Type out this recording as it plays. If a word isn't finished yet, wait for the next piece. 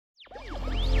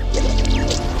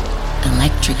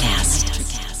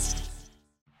Electrocast.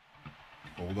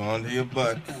 Hold on to your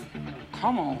butt.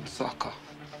 Come on, sucker.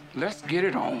 Let's get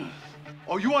it on.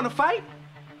 Oh, you want to fight?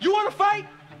 You want to fight?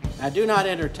 I do not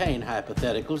entertain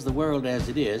hypotheticals. The world as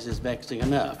it is vexing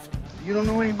enough. You don't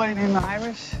know anybody named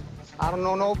Iris? I don't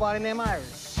know nobody named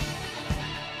Iris.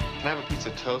 Can I have a piece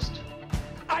of toast?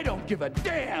 I don't give a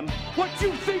damn what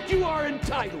you think you are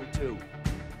entitled to.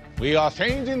 We are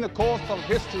changing the course of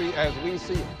history as we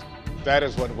see it. That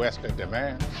is what Western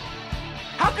demands.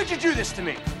 How could you do this to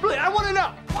me? Really, I want to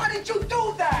know. Why did you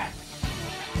do that?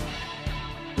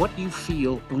 What you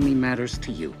feel only matters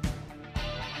to you.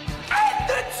 And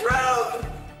the truth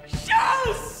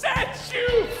shall set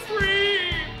you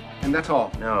free. And that's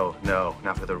all? No,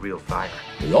 not for the real fire.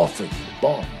 We offer you a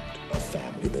bond, a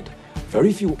family that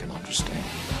very few can understand.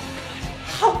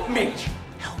 Help me.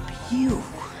 Help you.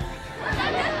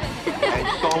 And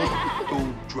don't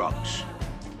do drugs.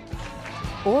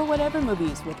 Or Whatever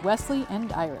Movies with Wesley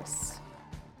and Iris.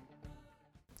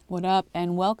 What up,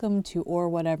 and welcome to Or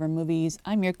Whatever Movies.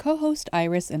 I'm your co-host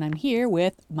Iris, and I'm here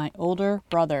with my older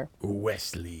brother,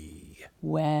 Wesley.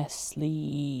 I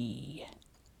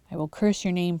will curse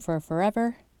your name for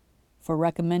forever for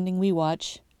recommending we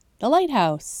watch The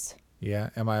Lighthouse.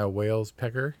 Yeah, am I a whale's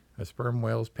pecker? A sperm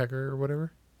whale's pecker or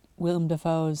whatever? Willem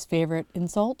Dafoe's favorite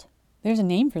insult? There's a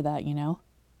name for that, you know.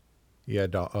 Yeah,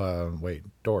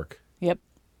 dork. Yep.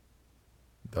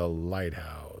 The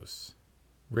Lighthouse.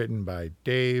 Written by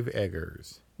Dave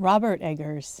Eggers. Robert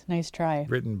Eggers. Nice try.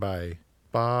 Written by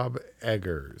Bob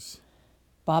Eggers.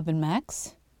 Bob and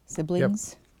Max?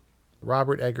 Siblings? Yep.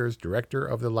 Robert Eggers, director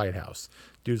of The Lighthouse.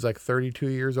 Dude's like 32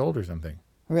 years old or something.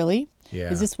 Really?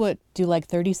 Yeah. Is this what, do like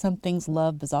 30-somethings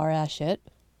love bizarre-ass shit?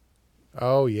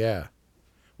 Oh, yeah.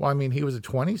 Well, I mean, he was a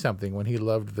 20-something when he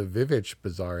loved the Vivitch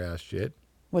bizarre-ass shit.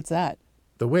 What's that?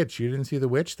 The Witch. You didn't see The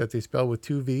Witch that they spell with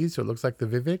two V's so it looks like the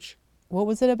Vivitch? What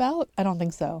was it about? I don't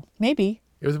think so. Maybe.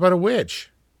 It was about a witch.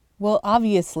 Well,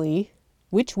 obviously.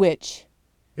 Which witch?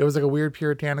 It was like a weird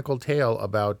puritanical tale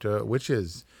about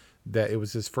witches. That it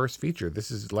was his first feature.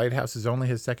 Lighthouse is only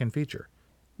his second feature.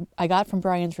 I got from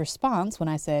Brian's response when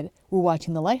I said, we're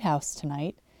watching The Lighthouse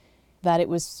tonight, that it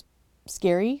was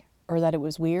scary or that it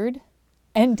was weird.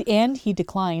 And he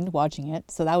declined watching it,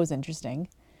 so that was interesting.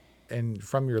 And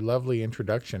from your lovely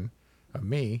introduction of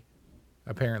me,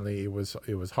 apparently it was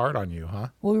hard on you, huh?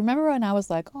 Well, remember when I was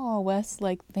like, oh, Wes,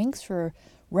 thanks for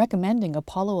recommending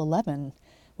Apollo 11.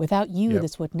 Without you,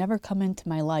 This would never come into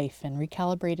my life, and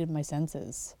recalibrated my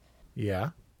senses.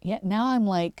 Yeah. Yeah, now I'm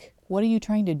like, what are you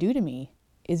trying to do to me?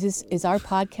 Is our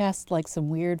podcast like some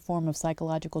weird form of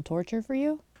psychological torture for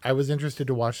you? I was interested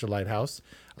to watch The Lighthouse.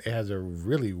 It has a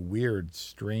really weird,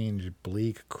 strange,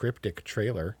 bleak, cryptic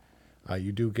trailer.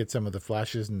 You do get some of the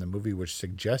flashes in the movie which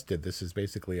suggested this is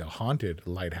basically a haunted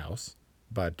lighthouse.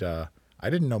 But I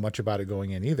didn't know much about it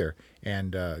going in either.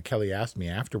 And Kelly asked me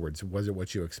afterwards, was it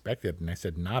what you expected? And I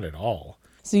said, not at all.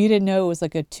 So you didn't know it was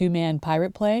like a two-man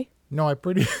pirate play? No,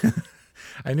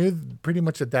 I knew pretty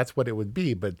much that that's what it would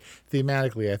be, but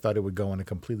thematically I thought it would go in a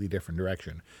completely different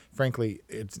direction. Frankly,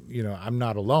 I'm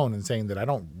not alone in saying that I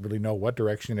don't really know what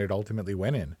direction it ultimately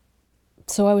went in.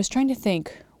 So I was trying to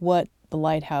think what The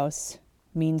Lighthouse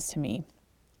means to me.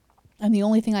 And the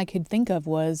only thing I could think of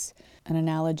was an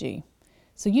analogy.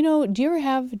 So, do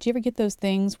you ever get those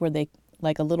things where they,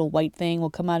 like a little white thing will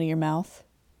come out of your mouth?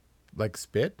 Like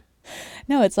spit?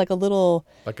 No, it's like a little...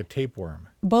 Like a tapeworm.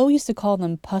 Bo used to call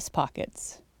them pus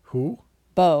pockets. Who?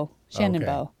 Bo. Shannon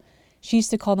okay. Bo. She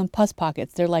used to call them pus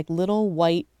pockets. They're like little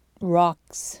white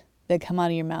rocks that come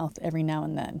out of your mouth every now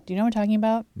and then. Do you know what I'm talking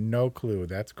about? No clue.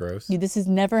 That's gross. This has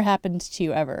never happened to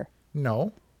you ever.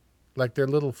 No. Like they're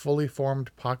little fully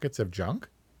formed pockets of junk?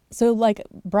 So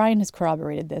Brian has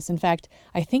corroborated this. In fact,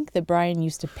 I think that Brian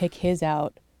used to pick his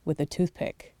out with a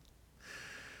toothpick.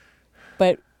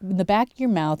 But in the back of your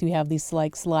mouth, you have these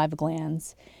saliva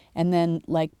glands, and then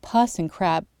pus and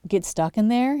crap get stuck in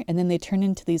there, and then they turn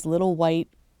into these little white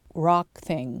rock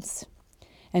things.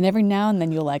 And every now and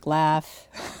then you'll laugh,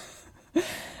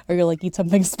 or you'll eat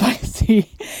something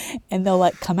spicy, and they'll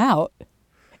come out,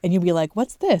 and you'll be like,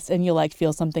 what's this? And you'll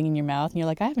feel something in your mouth, and you're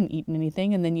like, I haven't eaten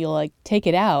anything. And then you'll take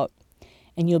it out,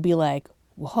 and you'll be like,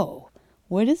 whoa,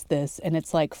 what is this? And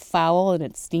it's foul and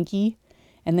it's stinky.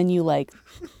 And then you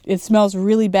it smells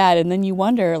really bad. And then you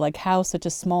wonder how such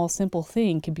a small, simple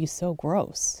thing could be so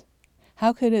gross.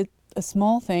 How could a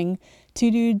small thing, two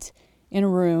dudes in a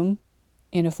room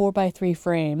in a 4x3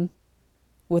 frame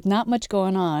with not much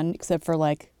going on except for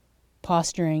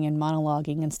posturing and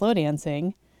monologuing and slow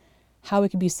dancing, how it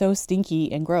could be so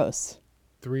stinky and gross.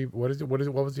 What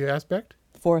was the aspect?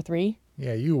 4-3.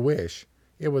 Yeah, you wish.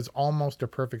 It was almost a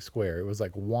perfect square. It was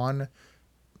like 1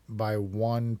 by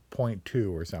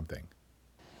 1.2 or something.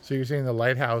 So you're saying the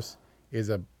lighthouse is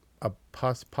a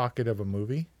pus pocket of a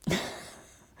movie?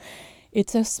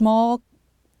 It's a small,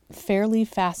 fairly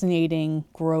fascinating,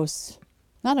 gross,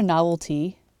 not a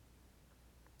novelty.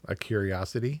 A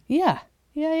curiosity? Yeah.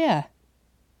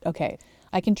 Okay,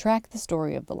 I can track the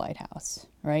story of the lighthouse,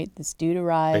 right? This dude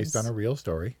arrives. Based on a real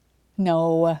story.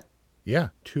 No. Yeah,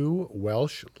 2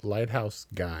 Welsh lighthouse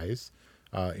guys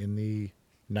in the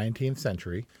 19th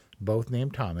century, both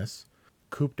named Thomas,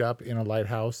 cooped up in a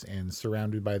lighthouse and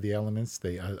surrounded by the elements.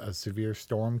 A severe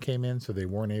storm came in, so they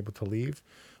weren't able to leave.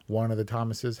 One of the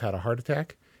Thomases had a heart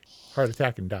attack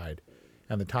and died.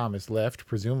 And the Thomas left,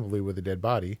 presumably with a dead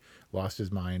body, lost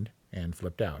his mind, and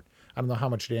flipped out. I don't know how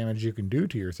much damage you can do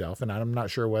to yourself, and I'm not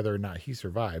sure whether or not he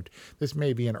survived. This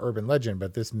may be an urban legend,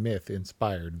 but this myth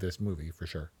inspired this movie for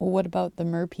sure. Well, what about the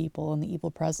mer people and the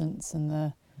evil presence and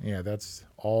the... Yeah, that's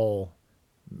all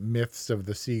myths of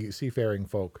the seafaring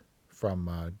folk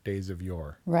from days of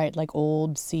yore. Right, like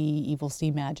old evil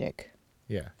sea magic.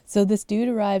 Yeah. So this dude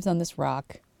arrives on this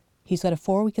rock. He's got a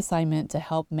 4-week assignment to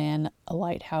help man a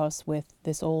lighthouse with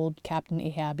this old Captain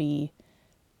Ahaby,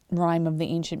 Rime of the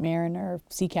Ancient Mariner,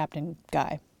 sea captain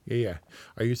guy. Yeah.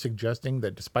 Are you suggesting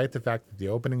that despite the fact that the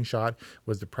opening shot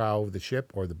was the prow of the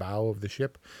ship or the bow of the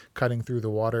ship cutting through the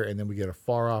water, and then we get a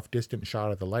far off distant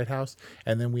shot of the lighthouse,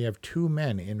 and then we have 2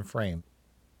 men in frame?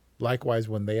 Likewise,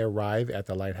 when they arrive at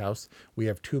the lighthouse, we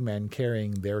have 2 men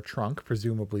carrying their trunk,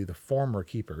 presumably the former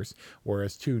keepers,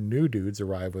 whereas 2 new dudes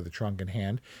arrive with a trunk in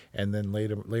hand, and then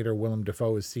later Willem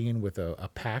Dafoe is seen with a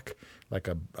pack, like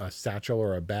a satchel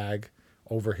or a bag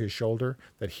over his shoulder,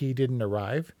 that he didn't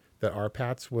arrive, that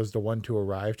Arpats was the one to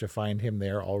arrive to find him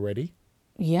there already.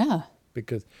 Yeah.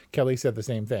 Because Kelly said the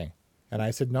same thing. And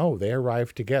I said, no, they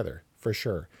arrived together, for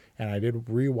sure. And I did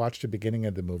rewatch the beginning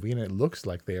of the movie, and it looks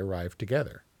like they arrived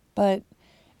together. But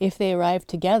if they arrived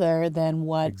together, then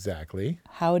what? Exactly.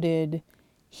 How did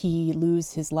he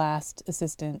lose his last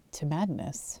assistant to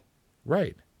madness?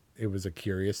 Right. It was a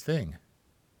curious thing.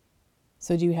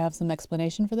 So do you have some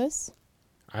explanation for this?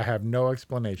 I have no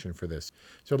explanation for this.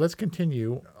 So let's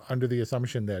continue under the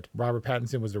assumption that Robert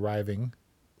Pattinson was arriving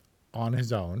on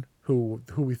his own, who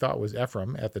we thought was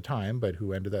Ephraim at the time, but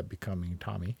who ended up becoming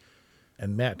Tommy,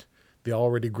 and met the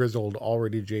already grizzled,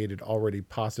 already jaded, already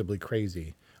possibly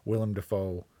crazy Willem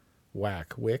Dafoe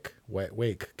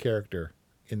Wake character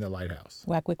in the lighthouse.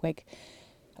 Wake.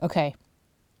 Okay.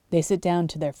 They sit down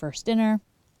to their first dinner.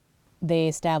 They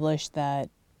establish that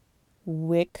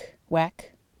they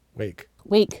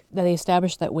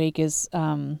establish that Wake is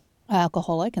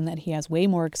alcoholic and that he has way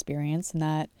more experience and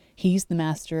that he's the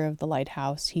master of the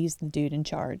lighthouse. He's the dude in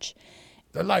charge.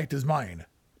 The light is mine.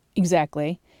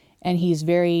 Exactly. And he's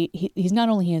not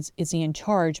only is he in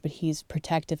charge, but he's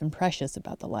protective and precious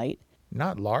about the light.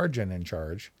 Not large and in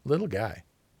charge. Little guy.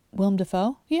 Willem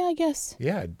Dafoe? Yeah, I guess.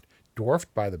 Yeah,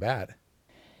 dwarfed by the bat.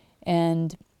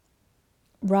 And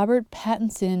Robert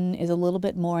Pattinson is a little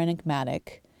bit more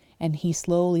enigmatic, and he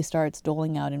slowly starts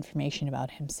doling out information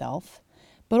about himself.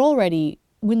 But already,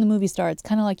 when the movie starts,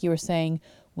 kind of like you were saying,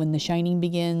 when The Shining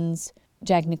begins,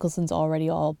 Jack Nicholson's already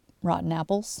all rotten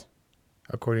apples.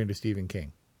 According to Stephen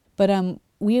King. But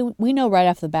we know right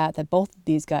off the bat that both of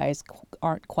these guys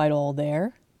aren't quite all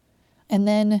there. And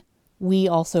then we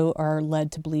also are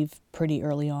led to believe pretty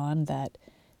early on that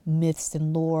myths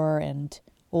and lore and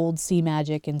old sea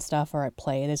magic and stuff are at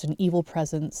play. There's an evil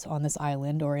presence on this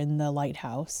island or in the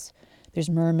lighthouse. There's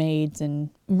mermaids, and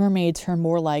mermaids are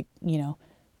more like,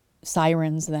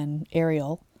 sirens than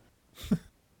Ariel.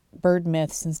 Bird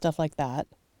myths and stuff like that.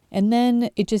 And then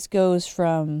it just goes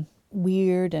from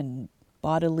weird and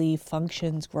bodily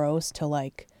functions gross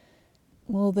to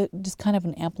just kind of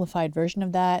an amplified version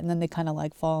of that. And then they kind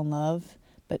of fall in love,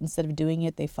 but instead of doing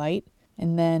it, they fight.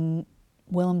 And then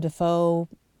Willem Dafoe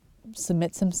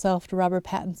submits himself to Robert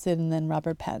Pattinson, and then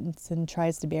Robert Pattinson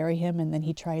tries to bury him, and then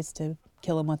he tries to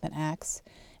kill him with an axe.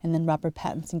 And then Robert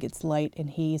Pattinson gets light and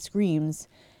he screams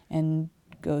and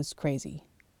goes crazy.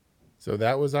 So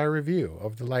that was our review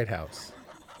of The Lighthouse.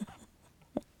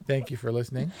 Thank you for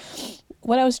listening.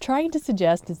 What I was trying to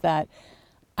suggest is that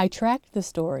I tracked the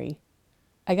story.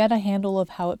 I got a handle of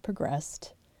how it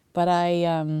progressed, but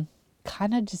I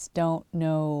kind of just don't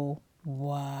know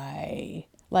why.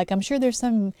 I'm sure there's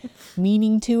some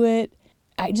meaning to it.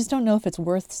 I just don't know if it's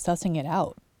worth sussing it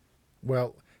out.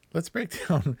 Well, let's break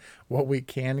down what we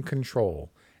can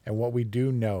control and what we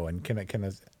do know and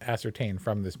can ascertain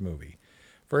from this movie.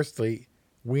 Firstly,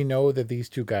 we know that these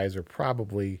 2 guys are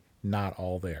probably not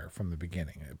all there from the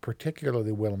beginning,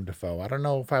 particularly Willem Dafoe. I don't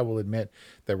know if I will admit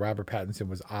that Robert Pattinson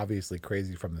was obviously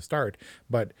crazy from the start,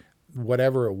 but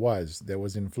whatever it was that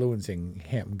was influencing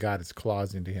him got its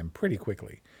claws into him pretty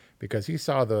quickly, because he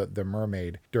saw the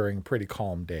mermaid during pretty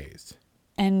calm days.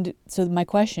 And so my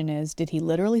question is, did he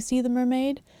literally see the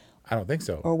mermaid? I don't think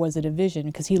so. Or was it a vision?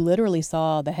 Because he literally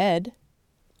saw the head,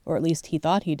 or at least he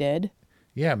thought he did.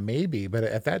 Yeah, maybe. But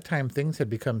at that time, things had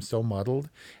become so muddled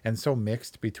and so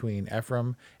mixed between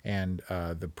Ephraim and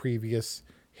the previous,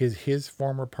 his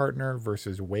former partner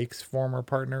versus Wake's former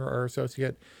partner or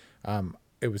associate.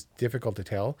 It was difficult to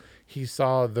tell. He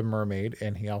saw the mermaid,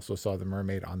 and he also saw the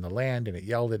mermaid on the land, and it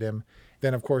yelled at him.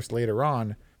 Then, of course, later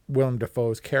on, Willem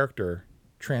Dafoe's character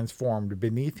transformed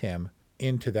beneath him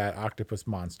into that octopus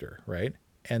monster, right?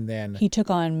 And then he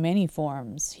took on many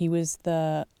forms. He was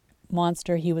the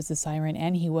monster, he was the siren,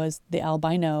 and he was the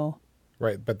albino.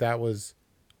 Right, but that was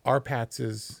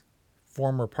Arpatz's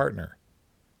former partner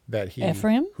that he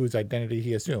Ephraim? Whose identity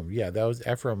he assumed. Yeah, that was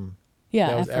Ephraim. Yeah,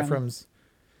 that was Ephraim. Ephraim's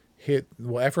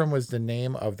Ephraim was the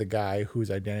name of the guy whose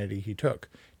identity he took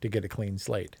to get a clean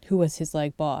slate. Who was his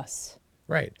boss.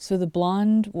 Right. So the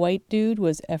blonde white dude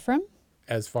was Ephraim?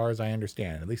 As far as I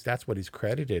understand. At least that's what he's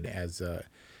credited as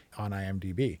on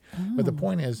IMDb. But the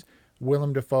point is,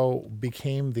 Willem Dafoe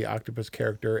became the octopus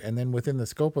character, and then within the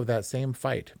scope of that same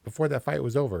fight, before that fight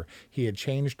was over, he had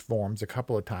changed forms a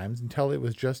couple of times until it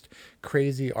was just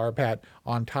crazy Arpat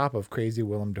on top of crazy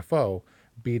Willem Dafoe,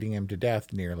 beating him to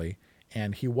death nearly,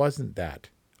 and he wasn't that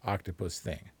octopus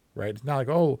thing, right? It's not like,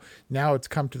 oh, now it's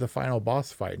come to the final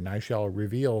boss fight, and I shall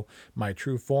reveal my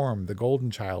true form, the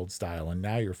Golden Child style, and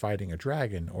now you're fighting a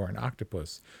dragon or an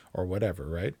octopus or whatever,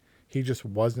 right? He just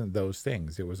wasn't those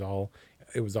things. It was all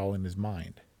in his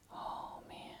mind. Oh,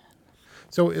 man.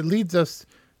 So it leads us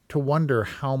to wonder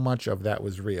how much of that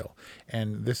was real.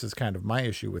 And this is kind of my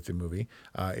issue with the movie.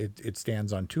 It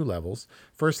stands on two levels.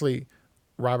 Firstly,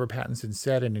 Robert Pattinson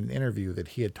said in an interview that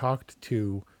he had talked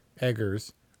to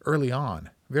Eggers early on,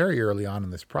 very early on in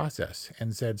this process,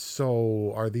 and said,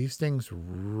 so are these things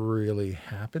really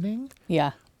happening?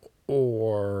 Yeah.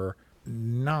 Or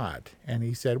not? And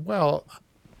he said, well,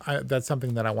 that's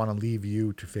something that I want to leave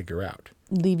you to figure out.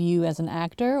 Leave you as an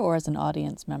actor or as an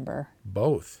audience member?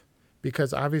 Both.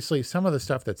 Because obviously some of the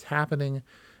stuff that's happening,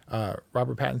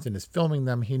 Robert Pattinson is filming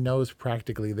them. He knows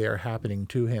practically they are happening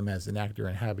to him as an actor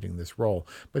inhabiting this role,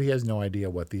 but he has no idea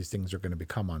what these things are going to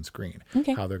become on screen,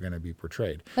 how they're going to be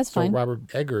portrayed. That's fine. So Robert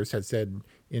Eggers had said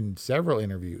in several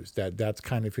interviews that that's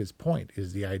kind of his point,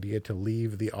 is the idea to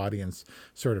leave the audience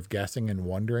sort of guessing and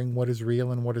wondering what is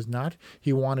real and what is not.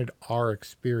 He wanted our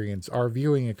experience, our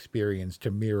viewing experience,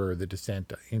 to mirror the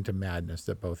descent into madness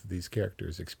that both of these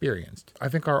characters experienced. I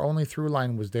think our only through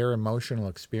line was their emotional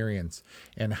experience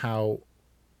and how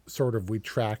sort of we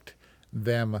tracked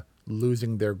them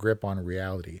losing their grip on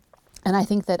reality. And I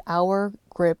think that our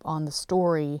grip on the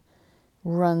story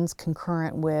runs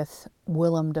concurrent with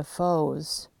Willem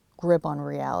Dafoe's grip on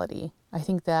reality. I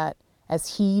think that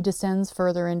as he descends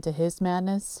further into his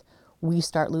madness, we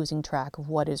start losing track of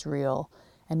what is real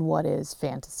and what is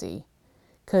fantasy.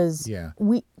 Because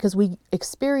we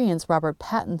experience Robert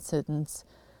Pattinson's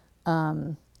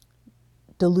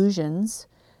delusions,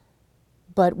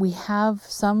 but we have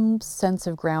some sense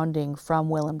of grounding from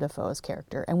Willem Dafoe's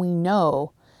character, and we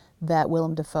know that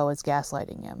Willem Dafoe is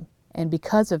gaslighting him. And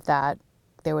because of that,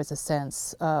 there was a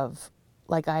sense of,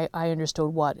 like, I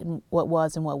understood what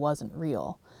was and what wasn't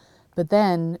real. But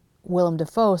then Willem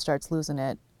Dafoe starts losing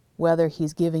it, whether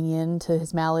he's giving in to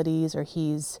his maladies or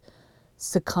he's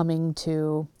succumbing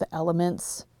to the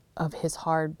elements of his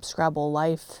hard Scrabble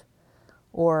life,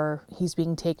 or he's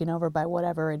being taken over by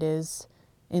whatever it is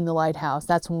in the lighthouse.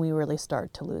 That's when we really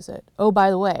start to lose it. Oh, by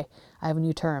the way, I have a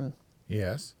new term.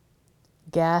 Yes.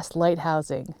 Gas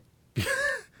lighthousing.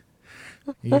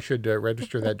 You should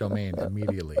register that domain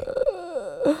immediately.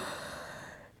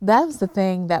 That was the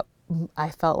thing that I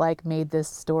felt like made this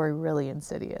story really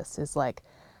insidious, is like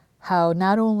how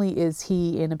not only is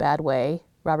he in a bad way,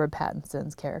 Robert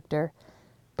Pattinson's character,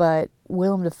 but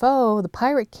Willem Dafoe, the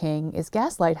Pirate King, is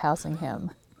gaslighthousing him.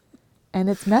 And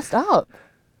it's messed up.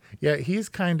 Yeah, he's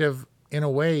kind of, in a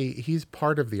way, he's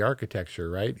part of the architecture,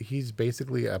 right? He's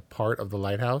basically a part of the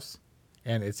lighthouse.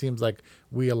 And it seems like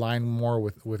we align more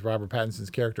with Robert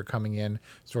Pattinson's character coming in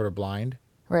sort of blind.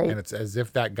 Right. And it's as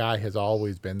if that guy has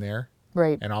always been there.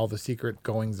 Right. And all the secret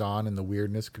goings on and the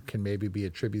weirdness can maybe be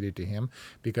attributed to him.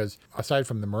 Because aside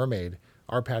from the mermaid,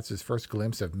 Arpatz's first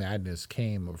glimpse of madness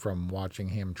came from watching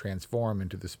him transform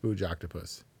into the Spooge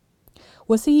octopus.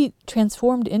 Was he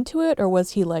transformed into it, or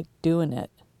was he like doing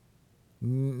it?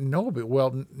 No, but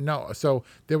no. So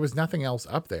there was nothing else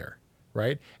up there,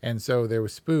 right? And so there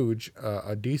was spooge,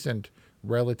 a decent,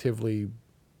 relatively,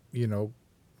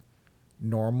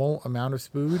 normal amount of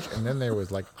spooge, and then there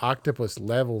was like octopus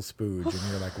level spooge,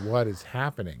 and you're like, what is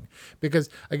happening? Because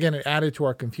again, it added to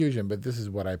our confusion, but this is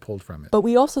what I pulled from it. But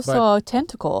we also saw a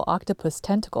tentacle, octopus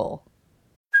tentacle.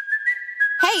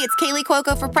 Hey, it's Kaylee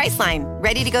Cuoco for Priceline.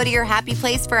 Ready to go to your happy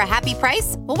place for a happy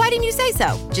price? Well, why didn't you say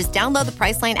so? Just download the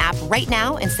Priceline app right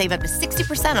now and save up to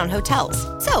 60% on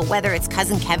hotels. So whether it's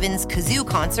Cousin Kevin's Kazoo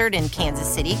Concert in Kansas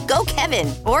City, go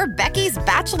Kevin, or Becky's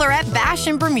Bachelorette Bash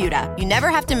in Bermuda, you never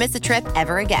have to miss a trip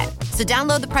ever again. So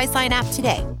download the Priceline app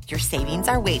today. Your savings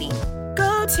are waiting.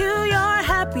 Go to your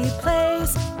happy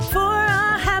place for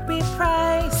a happy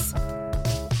price.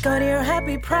 Go to your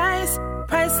happy price,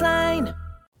 Priceline.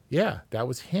 Yeah, that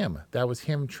was him. That was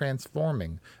him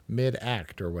transforming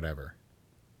mid-act or whatever.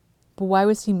 But why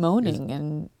was he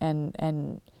moaning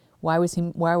and why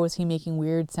was he making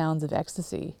weird sounds of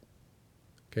ecstasy?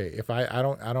 Okay, if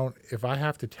I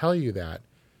have to tell you that.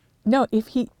 No, if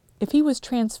he was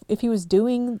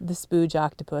doing the spooge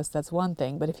octopus, that's one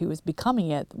thing, but if he was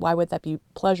becoming it, why would that be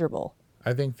pleasurable?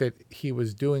 I think that he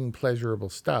was doing pleasurable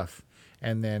stuff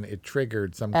and then it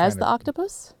triggered some As the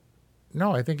octopus?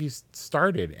 No, I think he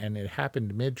started and it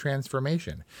happened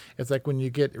mid-transformation. It's like when you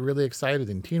get really excited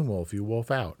in Teen Wolf, you wolf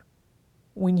out.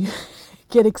 When you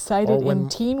get excited in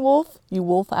Teen Wolf, you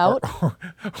wolf out?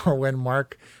 Or when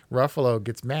Mark Ruffalo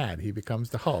gets mad, he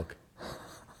becomes the Hulk.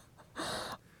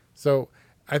 So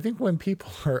I think when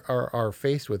people are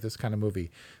faced with this kind of movie,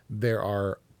 there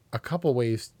are a couple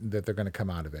ways that they're going to come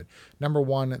out of it. Number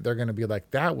one, they're going to be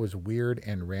like, that was weird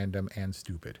and random and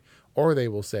stupid. Or they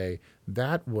will say,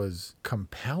 that was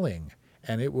compelling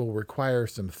and it will require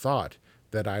some thought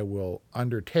that I will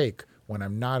undertake when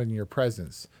I'm not in your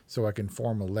presence so I can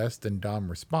form a less than dumb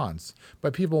response.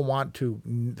 But people want to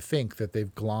think that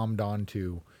they've glommed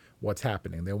onto what's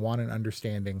happening. They want an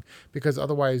understanding because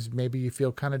otherwise maybe you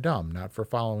feel kind of dumb, not for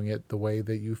following it the way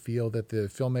that you feel that the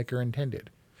filmmaker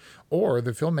intended. Or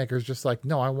the filmmaker's just like,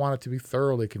 no, I want it to be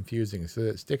thoroughly confusing so that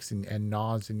it sticks and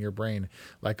gnaws in your brain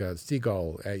like a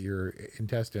seagull at your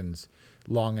intestines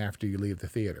long after you leave the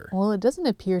theater. Well, it doesn't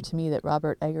appear to me that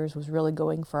Robert Eggers was really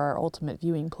going for our ultimate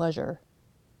viewing pleasure.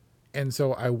 And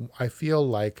so I feel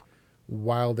like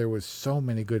while there was so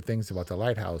many good things about The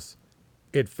Lighthouse,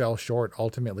 it fell short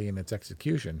ultimately in its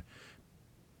execution.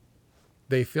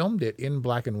 They filmed it in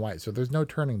black and white, so there's no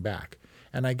turning back.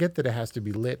 And I get that it has to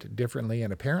be lit differently,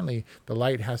 and apparently the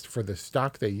light has to, for the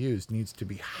stock they used, needs to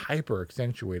be hyper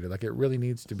accentuated. Like it really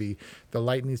needs to be, the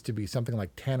light needs to be something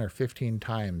like 10 or 15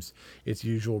 times its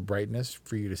usual brightness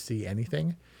for you to see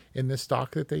anything in this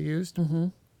stock that they used. Mm-hmm.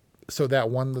 So that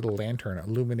one little lantern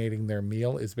illuminating their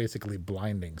meal is basically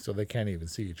blinding, so they can't even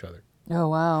see each other. Oh,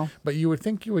 wow. But you would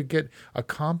think you would get a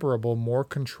comparable, more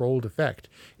controlled effect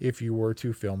if you were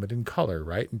to film it in color,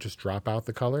 right? And just drop out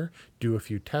the color, do a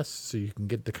few tests so you can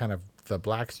get the kind of the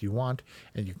blacks you want,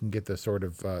 and you can get the sort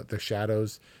of the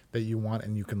shadows that you want,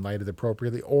 and you can light it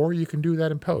appropriately. Or you can do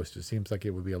that in post. It seems like it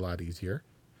would be a lot easier.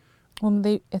 Well,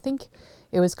 I think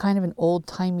it was kind of an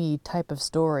old-timey type of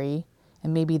story,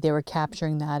 and maybe they were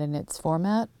capturing that in its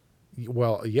format.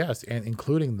 Well, yes, and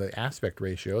including the aspect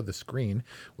ratio, the screen,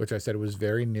 which I said was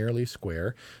very nearly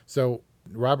square. So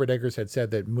Robert Eggers had said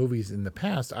that movies in the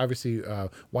past, obviously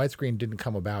widescreen didn't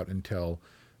come about until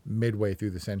midway through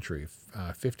the century,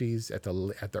 50s at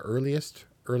the earliest,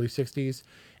 early 60s.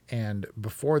 And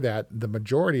before that, the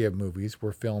majority of movies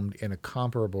were filmed in a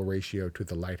comparable ratio to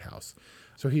The Lighthouse.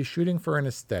 So he's shooting for an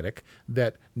aesthetic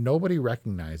that nobody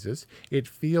recognizes. It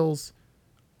feels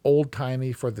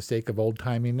old-timey for the sake of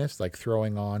old-timiness, like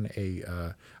throwing on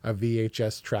a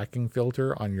VHS tracking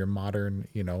filter on your modern,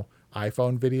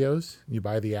 iPhone videos. You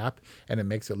buy the app and it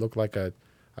makes it look like a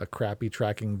crappy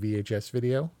tracking VHS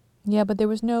video. Yeah, but there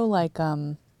was no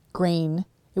grain.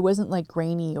 It wasn't like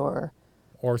grainy or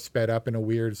sped up in a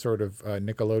weird sort of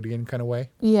Nickelodeon kind of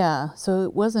way. Yeah, so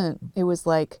it was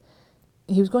like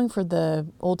he was going for the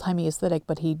old-timey aesthetic,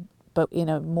 but in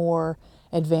a more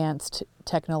advanced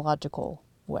technological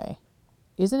way.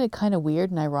 Isn't it kind of weird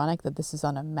and ironic that this is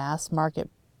on a mass market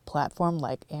platform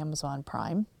like Amazon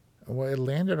Prime? Well, it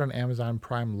landed on Amazon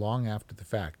Prime long after the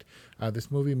fact. This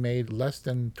movie made less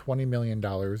than $20 million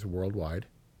worldwide,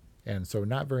 and so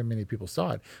not very many people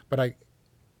saw it. But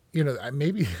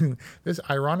maybe this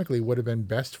ironically would have been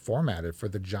best formatted for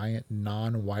the giant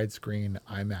non-widescreen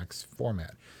IMAX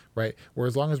format, right? Where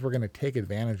as long as we're going to take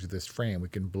advantage of this frame, we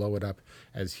can blow it up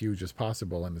as huge as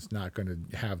possible, and it's not going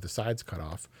to have the sides cut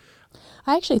off.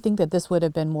 I actually think that this would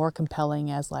have been more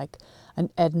compelling as like an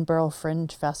Edinburgh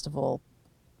Fringe Festival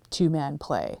two-man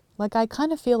play. Like, I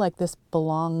kind of feel like this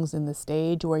belongs in the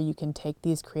stage where you can take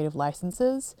these creative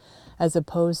licenses as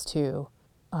opposed to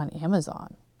on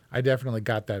Amazon. I definitely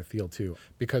got that feel too,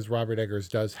 because Robert Eggers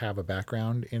does have a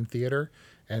background in theater,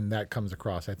 and that comes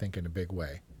across, I think, in a big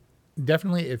way.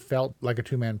 Definitely it felt like a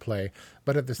two-man play,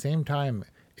 but at the same time,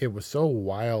 it was so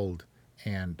wild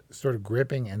and sort of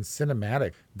gripping and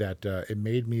cinematic that it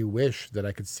made me wish that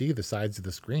I could see the sides of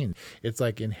the screen. It's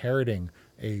like inheriting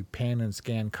a pan and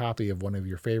scan copy of one of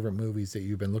your favorite movies that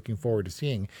you've been looking forward to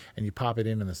seeing, and you pop it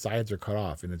in and the sides are cut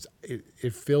off, and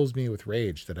it fills me with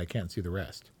rage that I can't see the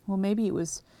rest. Well, maybe it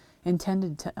was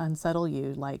intended to unsettle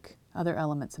you like other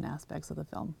elements and aspects of the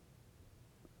film.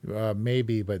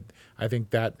 Maybe, but I think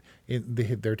that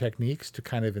their techniques to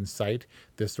kind of incite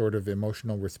this sort of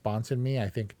emotional response in me, I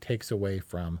think takes away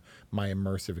from my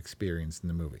immersive experience in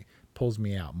the movie. Pulls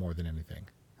me out more than anything.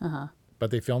 Uh-huh.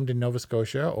 But they filmed in Nova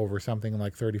Scotia over something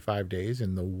like 35 days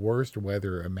in the worst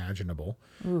weather imaginable.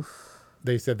 Oof.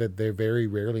 They said that they very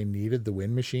rarely needed the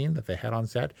wind machine that they had on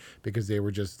set because they were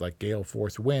just like gale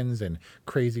force winds and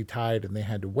crazy tide, and they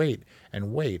had to wait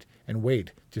and wait and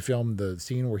wait to film the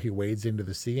scene where he wades into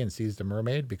the sea and sees the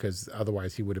mermaid, because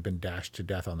otherwise he would have been dashed to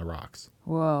death on the rocks.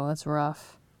 Whoa, that's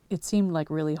rough. It seemed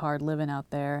like really hard living out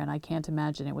there, and I can't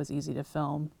imagine it was easy to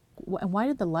film. And why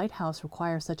did the lighthouse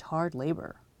require such hard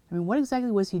labor? I mean, what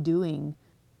exactly was he doing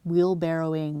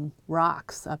wheelbarrowing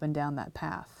rocks up and down that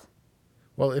path?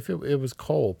 Well, if it was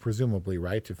coal, presumably,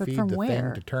 right? To feed the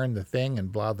thing, to turn the thing,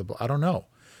 and blah, blah, blah. I don't know.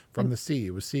 From the sea.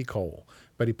 It was sea coal.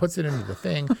 But he puts it into the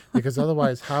thing because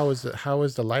otherwise how is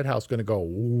the lighthouse going to go?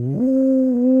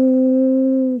 Ooh.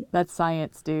 That's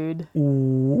science, dude.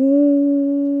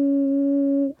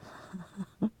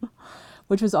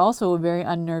 Which was also a very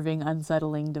unnerving,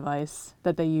 unsettling device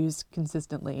that they used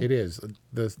consistently. It is.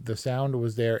 The sound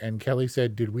was there, and Kelly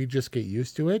said, did we just get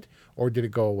used to it, or did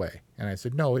it go away? And I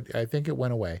said, no, I think it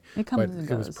went away. It comes but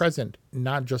and it was goes. present,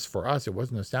 not just for us. It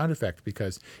wasn't a sound effect,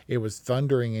 because it was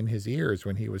thundering in his ears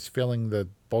when he was filling the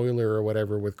boiler or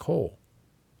whatever with coal.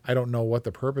 I don't know what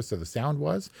the purpose of the sound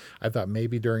was. I thought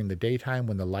maybe during the daytime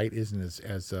when the light isn't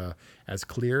as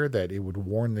clear, that it would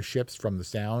warn the ships from the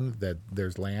sound that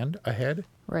there's land ahead.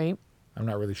 Right. I'm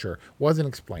not really sure. Wasn't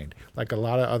explained. Like a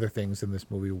lot of other things in this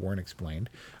movie weren't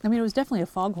explained. I mean, it was definitely a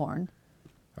foghorn.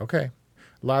 Okay.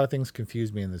 A lot of things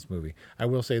confused me in this movie. I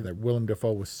will say that Willem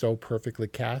Dafoe was so perfectly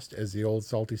cast as the old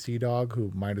salty sea dog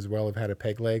who might as well have had a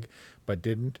peg leg, but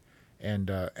didn't.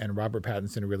 And Robert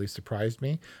Pattinson really surprised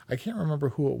me. I can't remember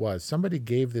who it was. Somebody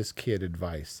gave this kid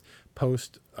advice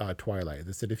post Twilight.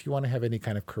 They said, if you want to have any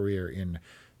kind of career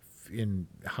in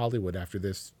Hollywood after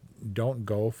this, don't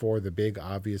go for the big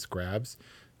obvious grabs,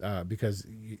 because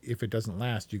if it doesn't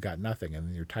last, you got nothing, and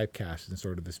then you're typecast in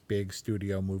sort of this big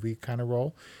studio movie kind of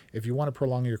role. If you want to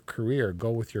prolong your career,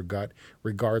 go with your gut,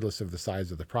 regardless of the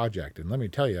size of the project. And let me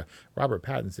tell you, Robert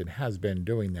Pattinson has been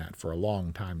doing that for a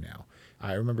long time now.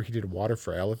 I remember he did Water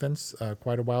for Elephants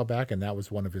quite a while back, and that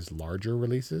was one of his larger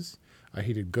releases.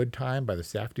 He did Good Time by the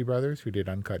Safdie brothers, who did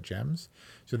Uncut Gems.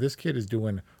 So this kid is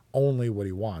doing only what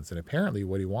he wants, and apparently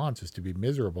what he wants is to be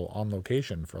miserable on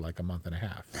location for like a month and a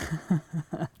half.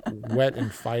 Wet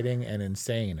and fighting and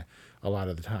insane a lot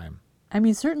of the time. I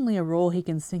mean, certainly a role he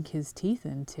can sink his teeth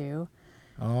into.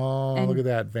 Oh, look at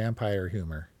that vampire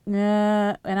humor.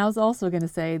 Yeah, and I was also going to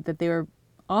say that they were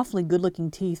awfully good-looking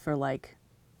teeth for like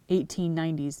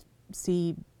 1890s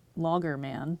sea logger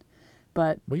man,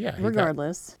 but well, yeah,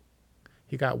 regardless.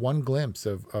 He got one glimpse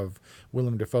of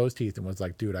Willem Dafoe's teeth and was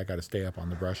like, dude, I got to stay up on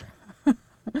the brushing.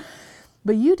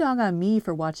 But you dog on me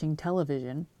for watching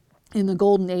television in the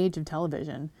golden age of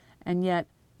television, and yet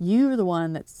you're the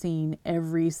one that's seen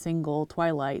every single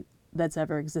Twilight that's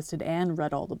ever existed and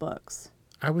read all the books.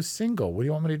 I was single. What do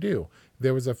you want me to do?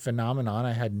 There was a phenomenon.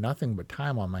 I had nothing but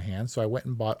time on my hands, so I went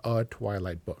and bought a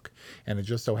Twilight book. And it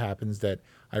just so happens that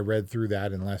I read through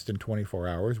that in less than 24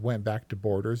 hours, went back to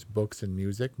Borders, Books and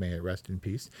Music, may it rest in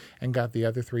peace, and got the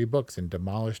other 3 books and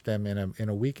demolished them in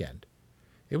a weekend.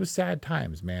 It was sad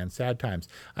times, man, sad times.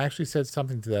 I actually said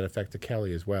something to that effect to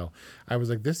Kelly as well. I was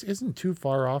like, this isn't too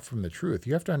far off from the truth.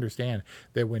 You have to understand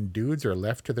that when dudes are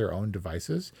left to their own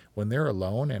devices, when they're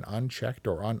alone and unchecked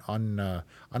or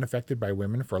unaffected by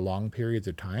women for long periods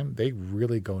of time, they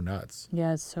really go nuts.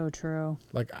 Yeah, it's so true.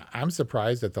 Like, I'm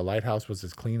surprised that the lighthouse was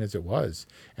as clean as it was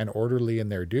and orderly in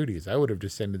their duties. I would have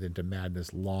descended into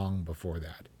madness long before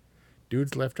that.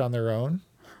 Dudes left on their own,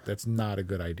 that's not a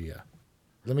good idea.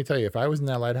 Let me tell you, if I was in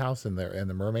that lighthouse and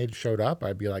the mermaid showed up,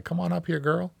 I'd be like, come on up here,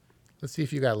 girl. Let's see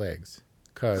if you got legs.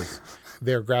 Because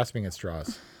they're grasping at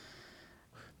straws.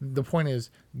 The point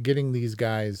is getting these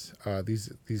guys,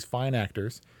 these fine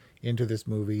actors, into this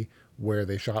movie where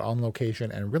they shot on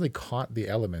location and really caught the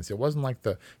elements. It wasn't like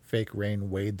the fake rain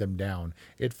weighed them down.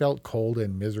 It felt cold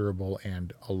and miserable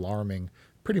and alarming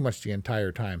pretty much the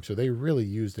entire time. So they really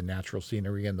used the natural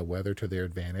scenery and the weather to their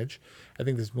advantage. I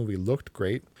think this movie looked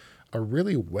great. A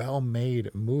really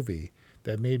well-made movie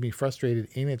that made me frustrated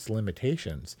in its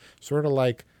limitations. Sort of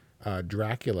like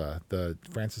Dracula, the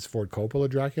Francis Ford Coppola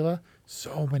Dracula.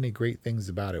 So many great things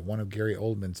about it. One of Gary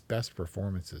Oldman's best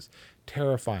performances.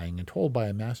 Terrifying and told by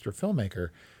a master filmmaker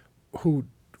who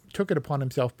took it upon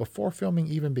himself before filming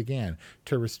even began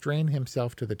to restrain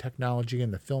himself to the technology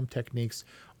and the film techniques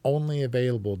only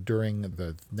available during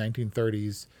the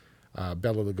 1930s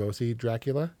Bela Lugosi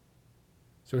Dracula.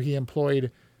 So he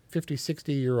employed 50,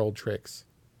 60-year-old tricks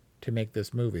to make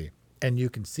this movie. And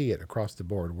you can see it across the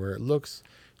board where it looks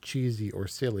cheesy or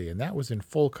silly. And that was in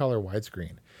full color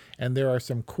widescreen. And there are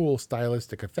some cool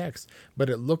stylistic effects, but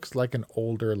it looks like an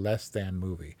older, less than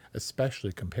movie,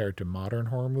 especially compared to modern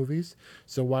horror movies.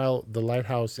 So while The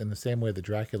Lighthouse, in the same way that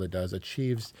Dracula does,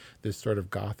 achieves this sort of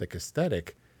gothic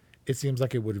aesthetic, it seems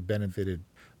like it would have benefited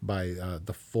by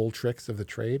the full tricks of the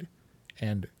trade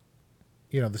and,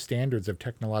 the standards of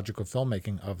technological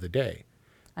filmmaking of the day.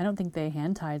 I don't think they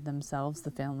hand-tied themselves, the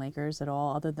filmmakers, at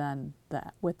all, other than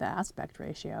with the aspect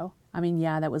ratio. I mean,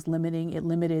 yeah, that was limiting. It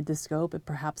limited the scope. It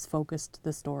perhaps focused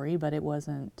the story, but it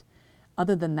wasn't.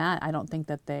 Other than that, I don't think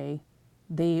that they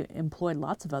employed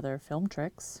lots of other film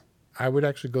tricks. I would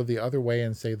actually go the other way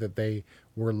and say that they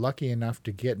were lucky enough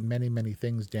to get many, many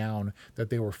things down that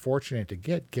they were fortunate to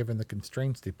get given the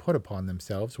constraints they put upon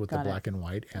themselves with the black and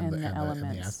white and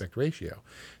the aspect ratio.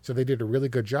 So they did a really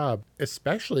good job,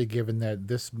 especially given that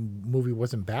this movie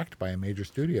wasn't backed by a major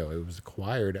studio. It was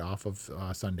acquired off of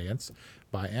Sundance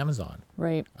by Amazon.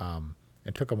 Right.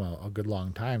 It took them a good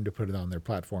long time to put it on their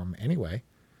platform anyway.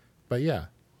 But yeah.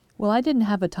 Well, I didn't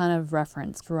have a ton of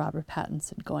reference for Robert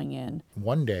Pattinson going in.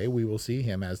 One day we will see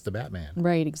him as the Batman.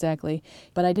 Right, exactly.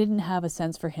 But I didn't have a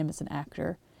sense for him as an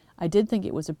actor. I did think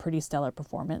it was a pretty stellar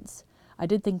performance. I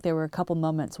did think there were a couple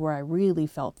moments where I really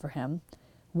felt for him.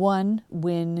 One,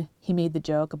 when he made the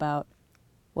joke about,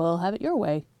 well, have it your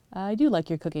way. I do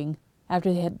like your cooking.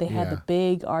 After they had the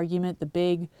big argument, the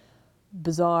big,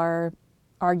 bizarre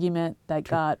argument that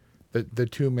got... The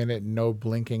 2-minute no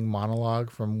blinking monologue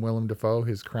from Willem Dafoe,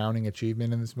 his crowning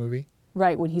achievement in this movie.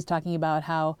 Right, when he's talking about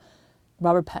how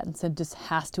Robert Pattinson just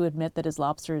has to admit that his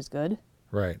lobster is good.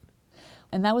 Right.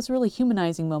 And that was a really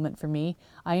humanizing moment for me.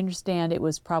 I understand it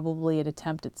was probably an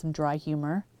attempt at some dry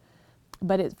humor,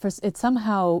 but it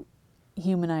somehow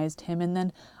humanized him. And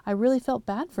then I really felt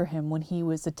bad for him when he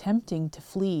was attempting to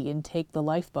flee and take the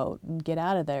lifeboat and get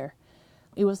out of there.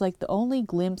 It was like the only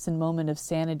glimpse and moment of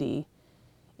sanity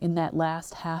in that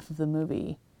last half of the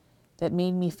movie that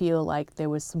made me feel like there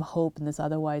was some hope in this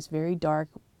otherwise very dark,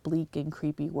 bleak, and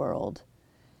creepy world.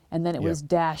 And then it was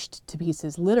dashed to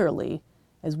pieces, literally,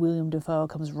 as William Dafoe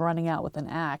comes running out with an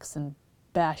axe and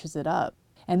bashes it up.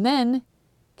 And then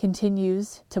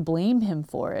continues to blame him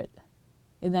for it.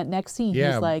 In that next scene,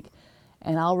 he's like,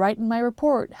 and I'll write in my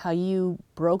report how you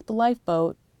broke the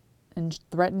lifeboat and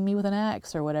threatened me with an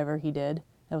axe or whatever he did.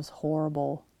 That was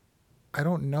horrible. I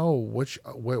don't know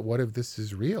what if this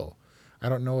is real. I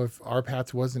don't know if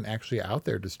Arpats wasn't actually out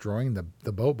there destroying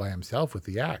the boat by himself with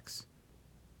the axe.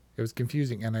 It was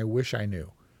confusing, and I wish I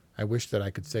knew. I wish that I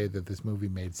could say that this movie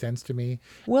made sense to me.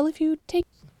 Well, if you take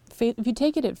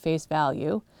it at face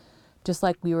value, just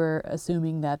like we were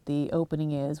assuming that the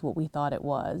opening is what we thought it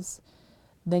was,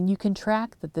 then you can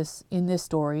track that in this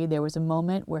story there was a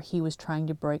moment where he was trying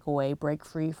to break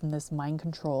free from this mind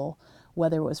control,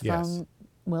 whether it was from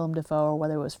Willem Dafoe or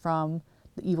whether it was from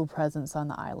the evil presence on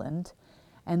the island.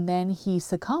 And then he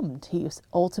succumbed. He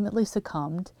ultimately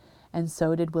succumbed, and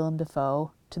so did Willem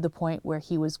Dafoe, to the point where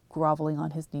he was groveling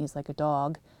on his knees like a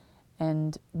dog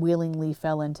and willingly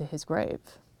fell into his grave.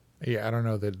 Yeah, I don't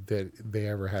know that they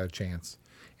ever had a chance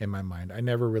in my mind. I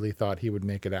never really thought he would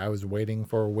make it. I was waiting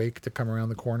for Wake to come around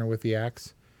the corner with the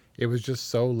axe. It was just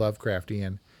so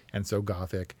Lovecraftian and so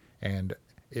gothic, and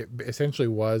it essentially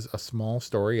was a small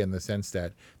story in the sense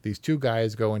that these two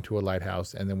guys go into a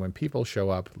lighthouse, and then when people show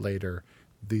up later,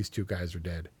 these two guys are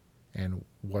dead. And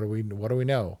what do we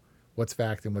know? What's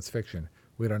fact and what's fiction?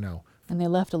 We don't know. And they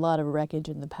left a lot of wreckage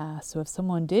in the past. So if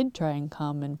someone did try and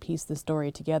come and piece the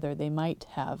story together, they might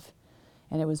have.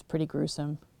 And it was pretty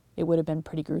gruesome. It would have been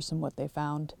pretty gruesome what they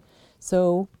found.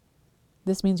 So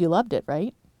this means you loved it,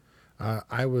 right?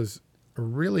 I was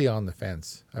really on the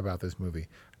fence about this movie.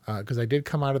 Because I did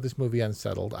come out of this movie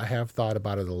unsettled. I have thought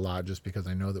about it a lot just because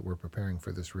I know that we're preparing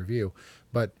for this review.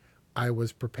 But I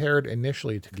was prepared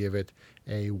initially to give it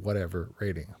a whatever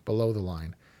rating, below the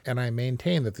line. And I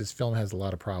maintain that this film has a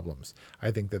lot of problems.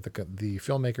 I think that the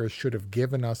filmmakers should have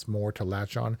given us more to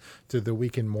latch on so that we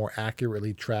can more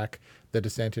accurately track the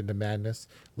descent into madness.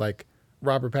 Like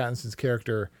Robert Pattinson's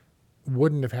character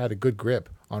wouldn't have had a good grip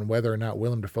on whether or not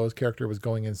Willem Dafoe's character was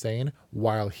going insane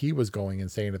while he was going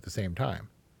insane at the same time.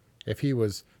 If he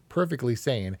was perfectly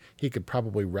sane, he could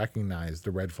probably recognize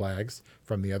the red flags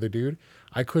from the other dude.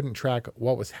 I couldn't track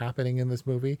what was happening in this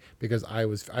movie because I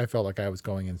felt like I was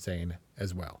going insane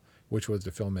as well, which was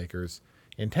the filmmaker's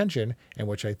intention, and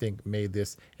which I think made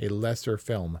this a lesser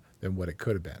film than what it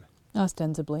could have been.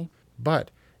 Ostensibly.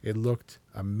 But it looked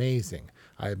amazing.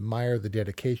 I admire the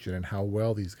dedication and how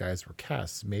well these guys were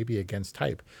cast, maybe against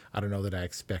type. I don't know that I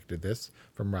expected this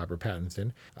from Robert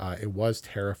Pattinson. It was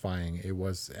terrifying. It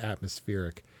was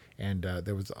atmospheric. And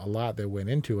there was a lot that went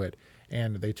into it.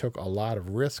 And they took a lot of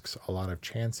risks, a lot of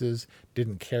chances,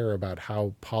 didn't care about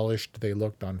how polished they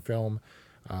looked on film.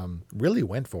 Really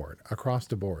went for it across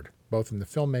the board, both from the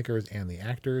filmmakers and the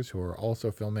actors who are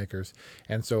also filmmakers.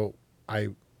 And so I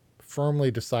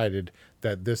firmly decided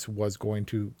that this was going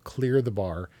to clear the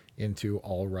bar into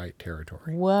all right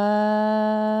territory.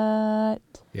 What?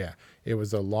 Yeah, it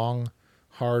was a long,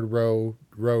 hard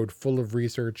road full of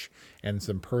research and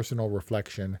some personal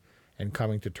reflection and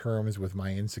coming to terms with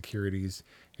my insecurities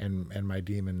and my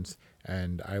demons,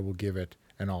 and I will give it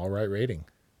an all right rating.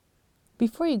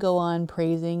 Before you go on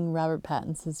praising Robert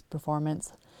Pattinson's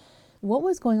performance, what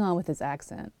was going on with his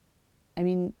accent? I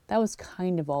mean, that was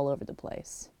kind of all over the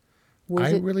place.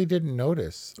 Really didn't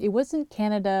notice. It wasn't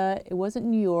Canada. It wasn't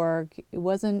New York. It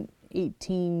wasn't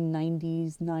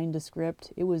 1890s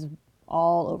nondescript. It was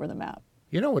all over the map.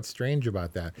 You know what's strange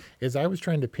about that is I was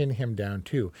trying to pin him down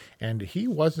too, and he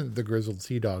wasn't the grizzled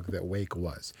sea dog that Wake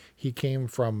was. He came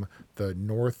from the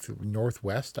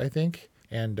northwest, I think,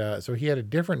 and so he had a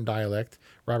different dialect.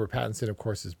 Robert Pattinson, of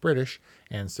course, is British,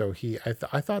 and so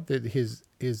I thought that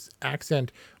his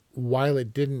accent, while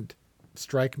it didn't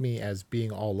strike me as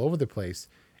being all over the place,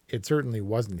 it certainly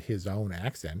wasn't his own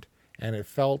accent, and it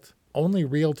felt only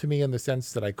real to me in the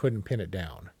sense that I couldn't pin it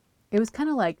down. It was kind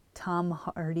of like Tom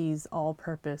Hardy's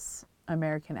all-purpose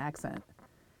American accent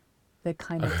that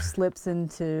kind of slips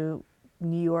into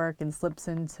New York and slips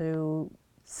into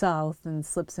South and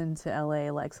slips into LA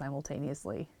like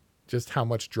simultaneously. Just how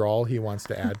much drawl he wants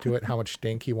to add to it, how much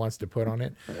stink he wants to put on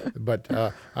it. But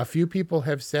a few people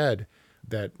have said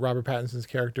that Robert Pattinson's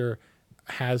character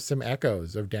has some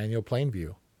echoes of Daniel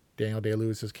Plainview, Daniel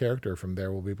Day-Lewis's character from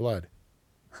There Will Be Blood.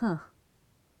 Huh.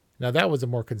 Now, that was a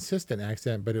more consistent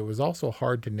accent, but it was also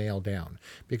hard to nail down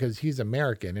because he's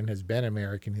American and has been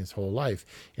American his whole life,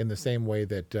 in the same way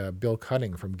that Bill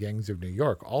Cutting from Gangs of New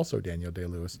York, also Daniel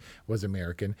Day-Lewis, was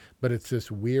American. But it's this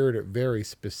weird, very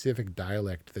specific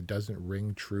dialect that doesn't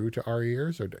ring true to our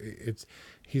ears.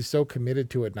 He's so committed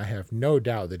to it, and I have no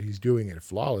doubt that he's doing it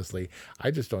flawlessly.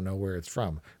 I just don't know where it's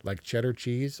from. Like cheddar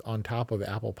cheese on top of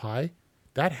apple pie.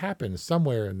 That happens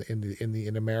somewhere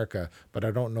in America, but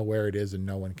I don't know where it is, and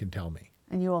no one can tell me.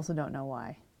 And you also don't know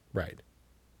why. Right.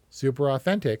 Super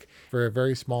authentic for a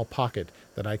very small pocket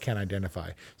that I can't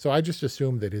identify. So I just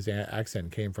assumed that his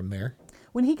accent came from there.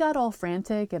 When he got all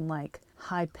frantic and like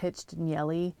high-pitched and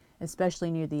yelly,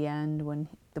 especially near the end when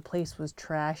the place was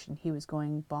trash and he was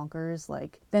going bonkers,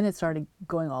 then it started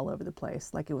going all over the place.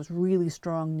 Like it was really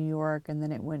strong New York, and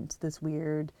then it went to this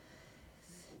weird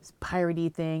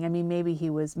piratey thing. I mean, maybe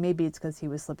it's because he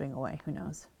was slipping away. Who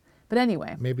knows? But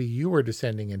anyway. Maybe you were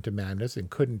descending into madness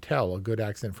and couldn't tell a good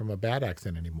accent from a bad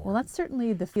accent anymore. Well, that's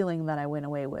certainly the feeling that I went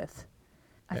away with.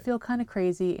 I feel kind of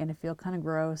crazy and I feel kind of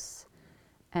gross.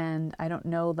 And I don't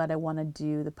know that I want to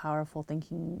do the powerful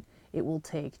thinking it will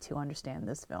take to understand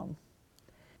this film.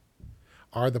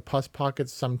 Are the pus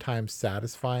pockets sometimes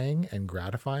satisfying and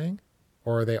gratifying?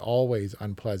 Or are they always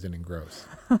unpleasant and gross?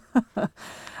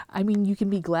 I mean, you can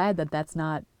be glad that that's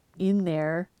not in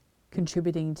there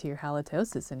contributing to your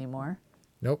halitosis anymore.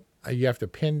 Nope. You have to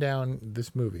pin down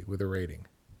this movie with a rating.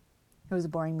 It was a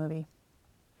boring movie,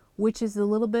 which is a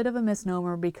little bit of a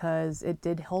misnomer because it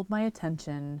did hold my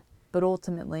attention, but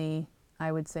ultimately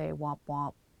I would say womp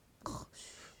womp.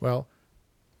 Well,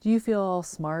 do you feel all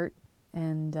smart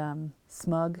and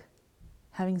smug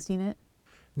having seen it?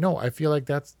 No, I feel like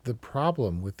that's the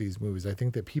problem with these movies. I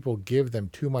think that people give them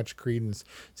too much credence,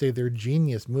 say they're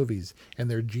genius movies,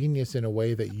 and they're genius in a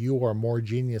way that you are more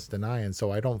genius than I, and so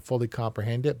I don't fully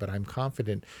comprehend it, but I'm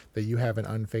confident that you have an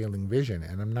unfailing vision,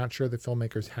 and I'm not sure the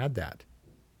filmmakers had that.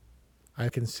 I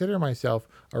consider myself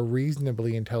a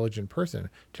reasonably intelligent person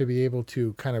to be able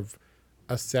to kind of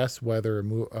assess whether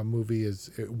a movie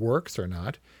it works or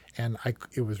not. And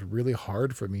it was really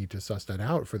hard for me to suss that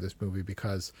out for this movie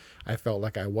because I felt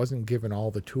like I wasn't given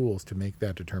all the tools to make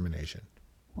that determination.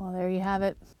 Well, there you have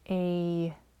it.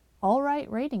 A all right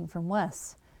rating from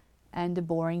Wes and a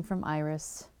boring from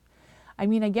Iris. I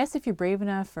mean, I guess if you're brave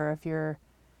enough or if you're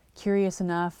curious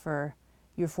enough or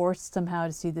you're forced somehow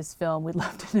to see this film, we'd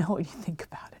love to know what you think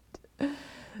about it.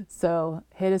 So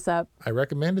hit us up. I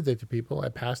recommended it to people. I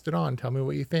passed it on. Tell me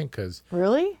what you think.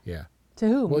 Really? Yeah. To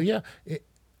whom? Well, yeah.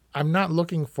 I'm not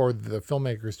looking for the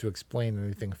filmmakers to explain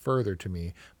anything further to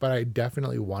me, but I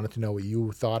definitely wanted to know what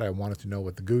you thought. I wanted to know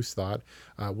what the Goose thought.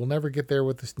 We'll never get there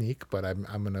with the Sneak, but I'm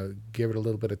going to give it a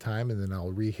little bit of time, and then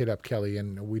I'll hit up Kelly,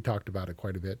 and we talked about it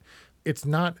quite a bit. It's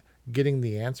not getting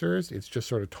the answers. It's just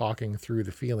sort of talking through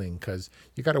the feeling, because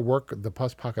you got to work the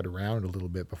pus pocket around a little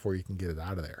bit before you can get it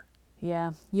out of there.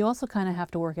 Yeah. You also kind of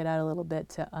have to work it out a little bit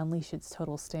to unleash its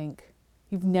total stink.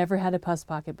 You've never had a pus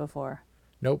pocket before.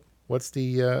 Nope. What's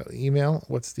the email?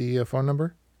 What's the phone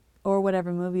number? Or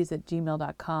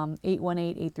whatevermovies@gmail.com,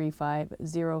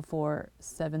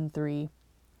 818-835-0473.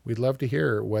 We'd love to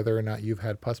hear whether or not you've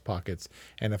had pus pockets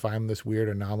and if I'm this weird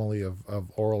anomaly of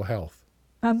oral health.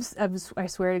 I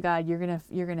swear to God, you're gonna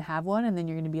have one and then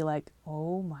you're gonna be like,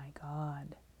 oh my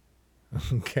God.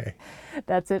 Okay.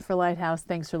 That's it for Lighthouse.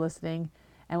 Thanks for listening,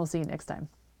 and we'll see you next time.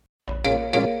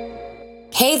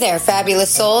 Hey there, fabulous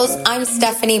souls. I'm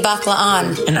Stephanie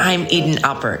Baklaan. And I'm Eden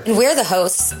Alpert. And we're the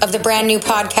hosts of the brand new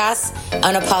podcast,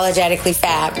 Unapologetically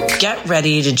Fab. Get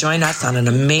ready to join us on an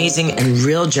amazing and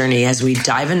real journey as we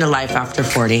dive into life after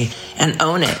 40 and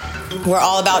own it. We're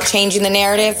all about changing the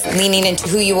narrative, leaning into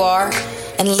who you are,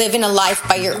 and living a life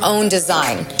by your own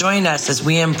design. Join us as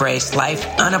we embrace life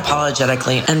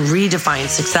unapologetically and redefine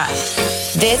success.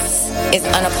 This is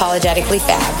Unapologetically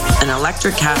Fab, an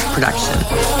Electric Cast production.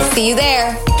 See you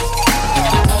there.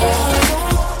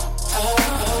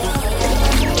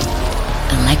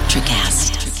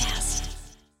 Electricast.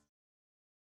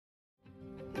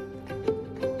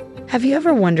 Have you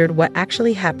ever wondered what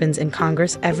actually happens in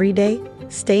Congress every day?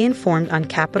 Stay informed on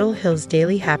Capitol Hill's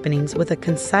daily happenings with a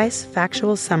concise,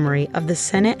 factual summary of the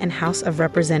Senate and House of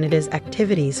Representatives'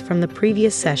 activities from the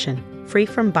previous session, free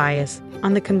from bias,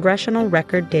 on the Congressional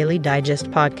Record Daily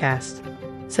Digest podcast.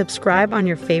 Subscribe on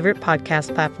your favorite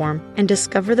podcast platform and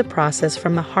discover the process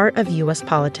from the heart of U.S.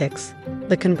 politics.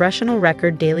 The Congressional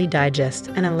Record Daily Digest,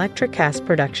 an Electricast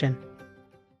production.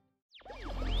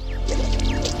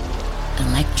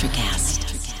 Electricast.